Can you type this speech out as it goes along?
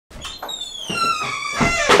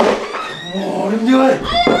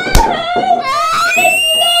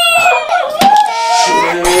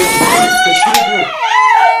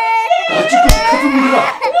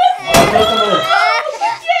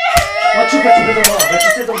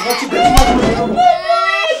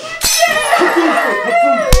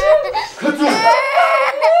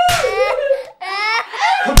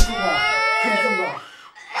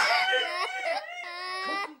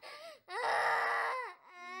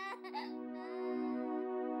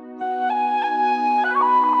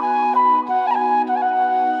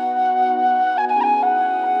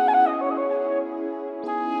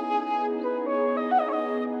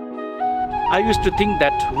I used to think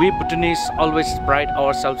that we Bhutanese always pride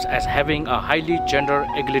ourselves as having a highly gender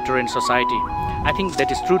egalitarian society. I think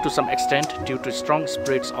that is true to some extent due to strong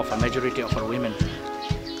spirits of a majority of our women.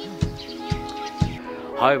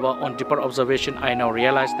 However, on deeper observation, I now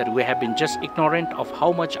realize that we have been just ignorant of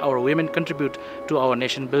how much our women contribute to our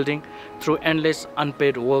nation building through endless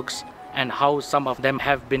unpaid works and how some of them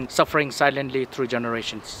have been suffering silently through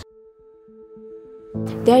generations.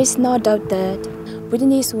 There is no doubt that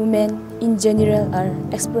Bhutanese women in general are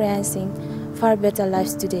experiencing far better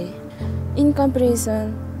lives today. In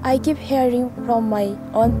comparison, I keep hearing from my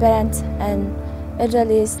own parents and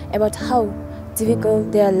elderlies about how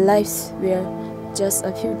difficult their lives were just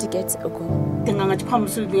a few decades ago.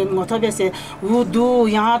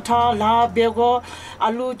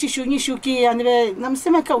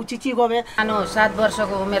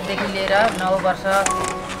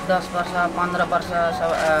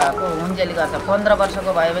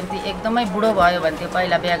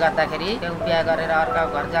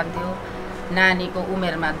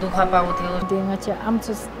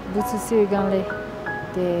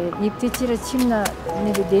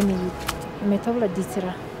 Metobla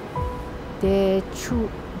ditsira de chu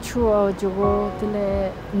jogo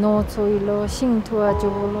tele no choilo sing thua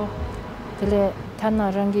jogolo tele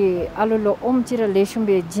thana rangi alulo omchira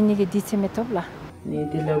leshumbe jinigi ditse metobla ni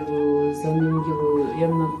dilabu zamingibu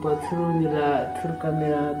yamna patrunila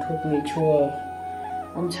turkamera thokni chuwa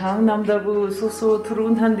omchang namdabu soso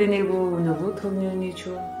turun handenibu nabu thomnyani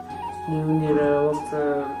chu niunira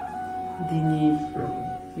wakta dini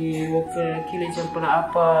i wakta kile champana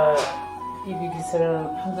apa ibi disara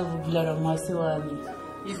hangabu gilara masiwani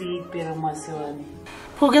ibi pera masiwani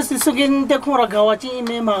Poges sugin de khora gawachi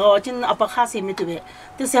me magawachin apa khase mitube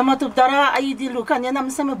te sema tubdara ai di lukan yanam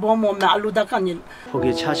same bomo me aluda kanil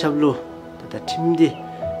poge chashablu ta timdi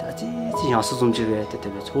ta ji yasu zumjire te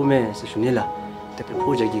chome se shunila te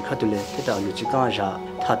project khatule te ta alu chika ja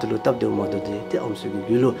thatulu tabde modode te amsugi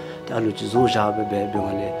bilu te alu zo ja be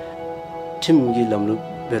ngale timgi lamlu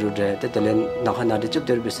berude te telen nakhana de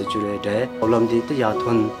chapter bese chure de olamdi te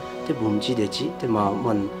yathon te bumji dechi te ma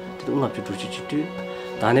man te unga pitu chitu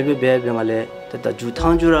dane be ngale te ta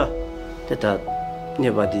juthangjura te ta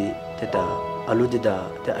nebadi te ta aludida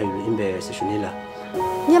te ayu imbe se shunila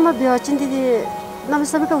nyama be chindi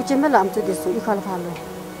namsabe ka uchemela amtu desu ikhal phalo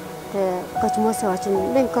te kachmo se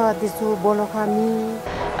wachin lenka desu bolo khami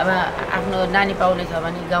aba आफ्नो नानी पाउने छ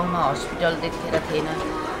भने गाउँमा hospital देखेर थिएन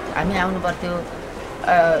हामी आउनु पर्थ्यो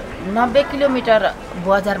 90 किलोमिटर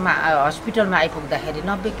बजारमा हस्पिटलमा आइपुग्दाखेरि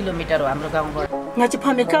 90 किलोमिटर हो हाम्रो गाउँबाट ngachi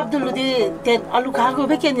phame ka abduludi te alu khago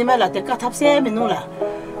be ke nimela te kathapse minula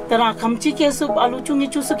tera khamchi ke sup alu chungi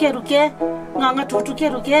chusu ke ruke nganga tutu ke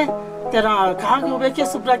ruke tera khago be ke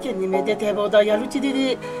supra ke nime de te boda yalu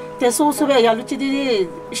chidi te so so be yalu chidi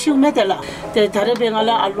shiume tela te thare be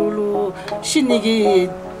ngala alulu shinigi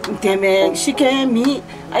teme shike mi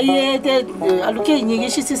aye te aluke nyigi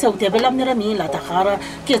shisi se te belamnera mi la ta khara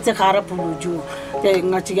ke te khara puluju te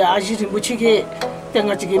ngachi ga ajiri muchige te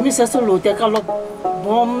ngachi ge mi se solo te kalop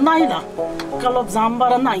bom naila kalop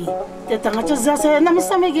zambara nai te ngachi zase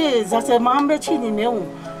namisame ge zase mambe chini meu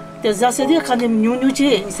te zase de khanim nyunyu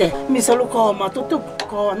chi se mi solo ko ma tutu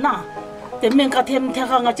ko na te men ka them the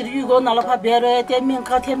nga chi yugo na la pha bere te men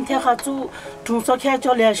ka them the kha chu thung so kha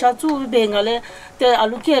chole sha chu be ngale te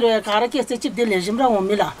alu ke re kara ke se chip de le jimra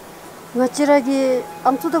omila ngachira gi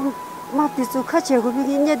amtu da ma ti chu kha che go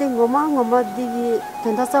bi nya de ngoma di gi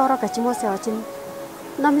tenda sa ora ka chi mo se achin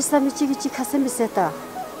nami sami chi gi chi khase mi seta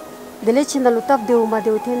dele chin da lu tab de uma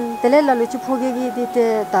de utin dele la lu chi phoge gi di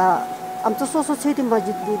te ta amtu so so chi di ma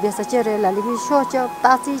ji di de sa che re la li gi sho cha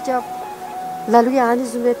ta chi cha lalu ya ani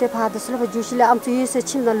zumete phada sula jushila am tu yese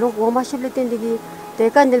chimna log oma shible tendigi te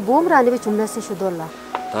kanel bom rani be chumna se shudolla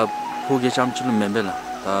ta phoge chamchul membela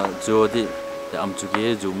ta jodi te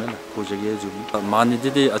amchuge jumela phojege jum mani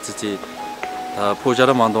didi achichi ta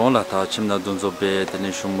phojara mandon la ta chimna dunzo be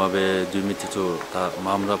tene shumba be dumiti chu ta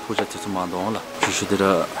mamra phoja chu mandon la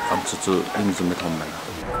jushidira amchu chu imzume thomela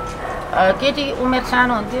केटी उमेर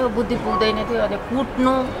सानो हुन्थ्यो बुद्धि पुग्दैन थियो अनि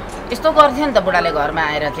कुट्नु यस्तो गर्थ्यो नि त बुढाले घरमा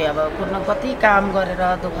आएर चाहिँ अब कुट्नु कति काम गरेर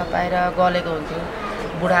दुःख पाएर गलेको हुन्थ्यो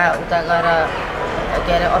बुढा उता गएर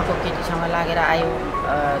के अरे अर्को केटीसँग लागेर आयो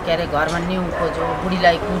के अरे घरमा न्यु खोज्यो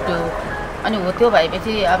बुढीलाई कुट्यो अनि हो त्यो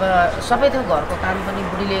भएपछि अब सबै थोक घरको काम पनि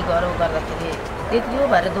बुढीले गर्दाखेरि त्यति हो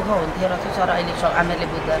भएर दुःख हुन्थ्यो र सर अहिले हामीहरूले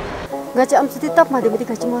बुझ्दा ngaca am suti tap made mudi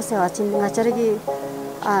kachi mo se achin ngaca regi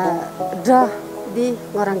dra di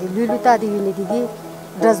ngorangi luluta di yuni di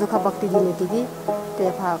dra zuka bakti di ne di te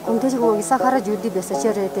pha kumthe ji go isa khara judi besa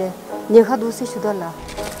chere te nekha du se sudala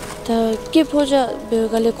ta ke phoja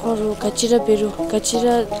begale khoru kachira beru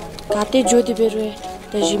kachira kate jodi beru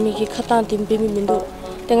ta jimi ki khatan tim bimi mindo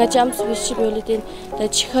tenga cham swichi beli tin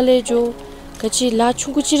ta chikhale jo kachi la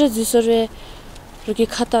chungu chira jusore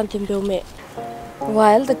ruki khatan tim beume.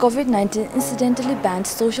 While the COVID-19 incidentally banned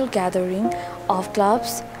social gathering of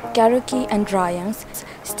clubs, karaoke and dryans,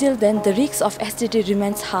 still then the risk of STD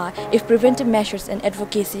remains high if preventive measures and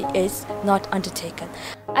advocacy is not undertaken.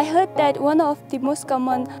 I heard that one of the most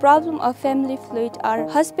common problem of family fluid are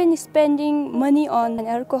husband spending money on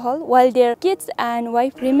alcohol while their kids and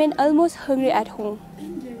wife remain almost hungry at home.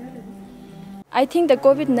 I think the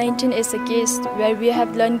COVID-19 is a case where we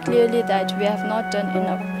have learned clearly that we have not done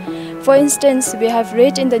enough. For instance, we have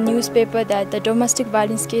read in the newspaper that the domestic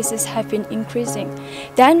violence cases have been increasing.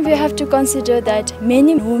 Then we have to consider that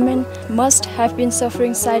many women must have been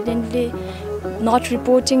suffering silently, not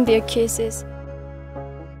reporting their cases.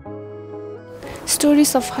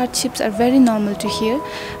 Stories of hardships are very normal to hear,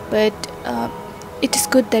 but it is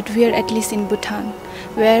good that we are at least in Bhutan,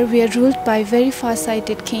 where we are ruled by very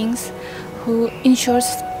far-sighted kings who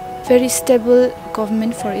ensures very stable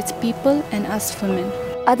government for its people and us women.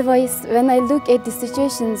 Otherwise, when I look at the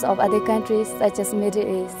situations of other countries such as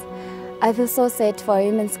Middle East, I feel so sad for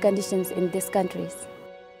women's conditions in these countries.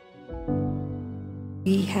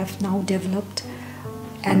 We have now developed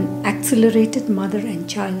an accelerated mother and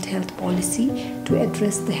child health policy to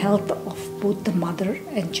address the health of both the mother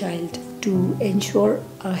and child, to ensure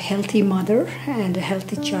a healthy mother and a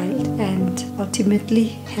healthy child, and ultimately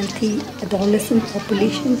healthy adolescent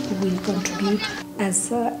population who will contribute as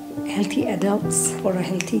healthy adults for a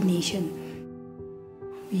healthy nation.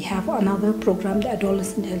 We have another program, the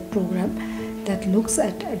Adolescent Health Program, that looks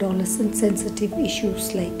at adolescent sensitive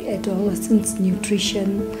issues like adolescents'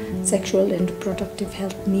 nutrition, sexual and reproductive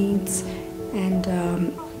health needs, and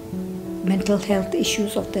mental health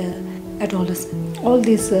issues of the adolescent. All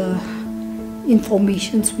these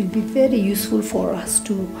informations will be very useful for us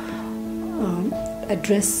to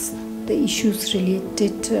address the issues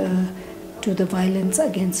related to the violence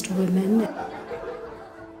against women.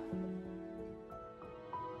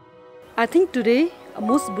 I think today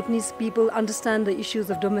most Bhutanese people understand the issues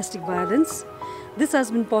of domestic violence. This has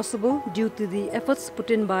been possible due to the efforts put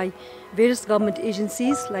in by various government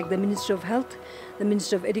agencies like the Ministry of Health, the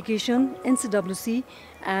Ministry of Education, NCWC,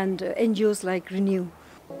 and NGOs like Renew.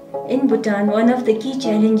 In Bhutan, one of the key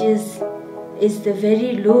challenges is the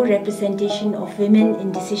very low representation of women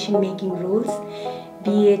in decision-making roles,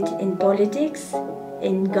 be it in politics,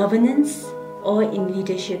 in governance, or in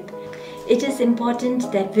leadership. It is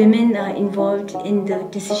important that women are involved in the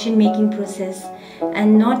decision-making process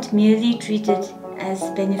and not merely treated as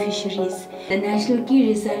beneficiaries. The National Key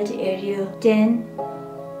Result Area 10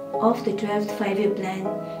 of the 12th Five-Year Plan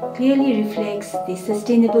clearly reflects the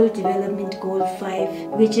Sustainable Development Goal 5,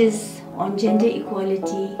 which is on gender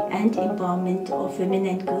equality and empowerment of women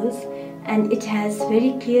and girls, and it has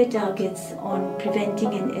very clear targets on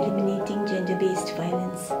preventing and eliminating gender-based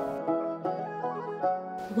violence.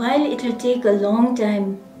 While it will take a long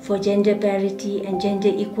time for gender parity and gender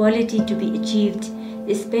equality to be achieved,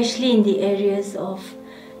 especially in the areas of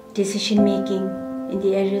decision-making, in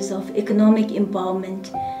the areas of economic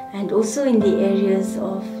empowerment, and also in the areas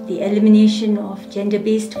of the elimination of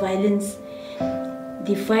gender-based violence,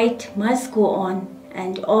 the fight must go on,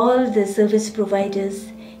 and all the service providers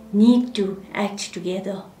need to act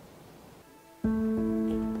together.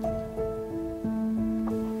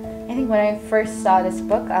 I think when I first saw this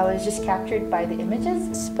book, I was just captured by the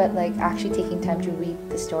images, but like actually taking time to read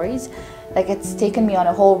the stories, like it's taken me on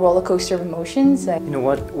a whole roller coaster of emotions. You know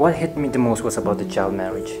what hit me the most was about the child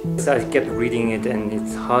marriage. So I kept reading it, and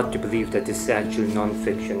it's hard to believe that this is actually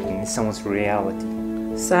non-fiction and it's someone's reality.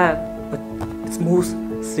 Sad, but it's most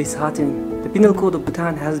disheartening. The Penal Code of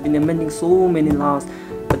Bhutan has been amending so many laws,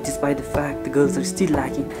 but despite the fact the girls are still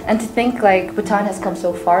lacking. And to think like Bhutan has come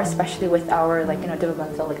so far, especially with our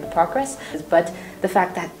developmental progress, but the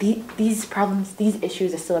fact that these problems, these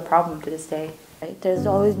issues are still a problem to this day. Right? There's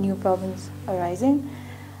always new problems arising,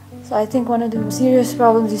 So I think one of the serious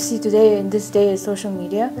problems you see today in this day is social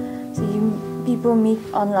media. So people meet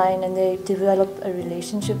online and they develop a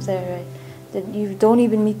relationship there, right? That you don't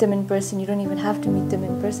even meet them in person, you don't even have to meet them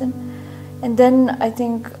in person. And then I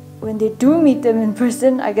think when they do meet them in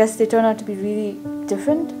person, I guess they turn out to be really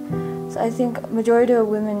different. So I think majority of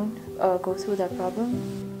women go through that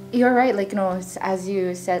problem. You're right, like, as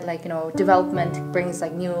you said, like, development brings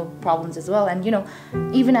like new problems as well. And,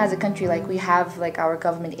 even as a country, like, we have like our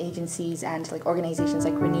government agencies and like organizations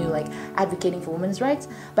like Renew, like advocating for women's rights.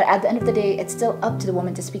 But at the end of the day, it's still up to the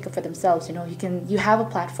women to speak up for themselves. You have a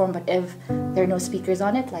platform, but if there are no speakers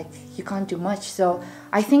on it, like, you can't do much. So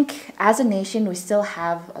I think as a nation, we still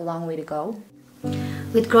have a long way to go.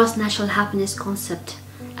 With gross national happiness concept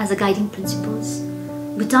as a guiding principles,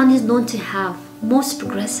 Bhutan is known to have most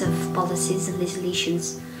progressive policies and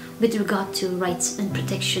legislations with regard to rights and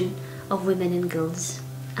protection of women and girls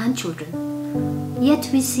and children. Yet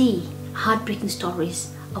we see heartbreaking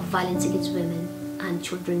stories of violence against women and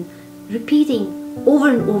children repeating over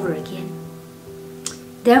and over again.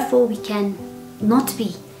 Therefore, we can not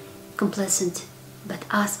be complacent, but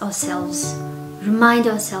ask ourselves, remind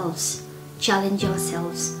ourselves, challenge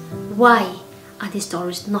ourselves, why are these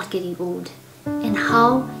stories not getting old, and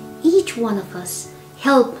how each one of us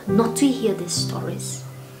help not to hear these stories.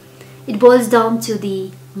 It boils down to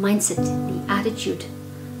the mindset, the attitude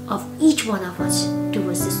of each one of us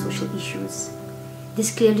towards the social issues.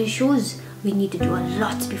 This clearly shows we need to do a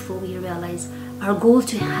lot before we realize our goal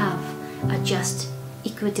to have a just,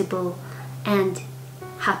 equitable, and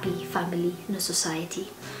happy family in a society.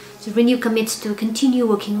 So Renew commits to continue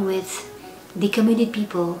working with the community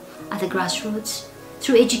people at the grassroots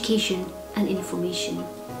through education and information,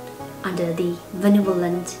 under the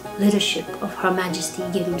benevolent leadership of Her Majesty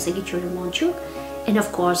Gerum Sagichori Monchuk, and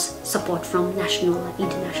of course support from national and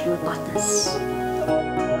international partners.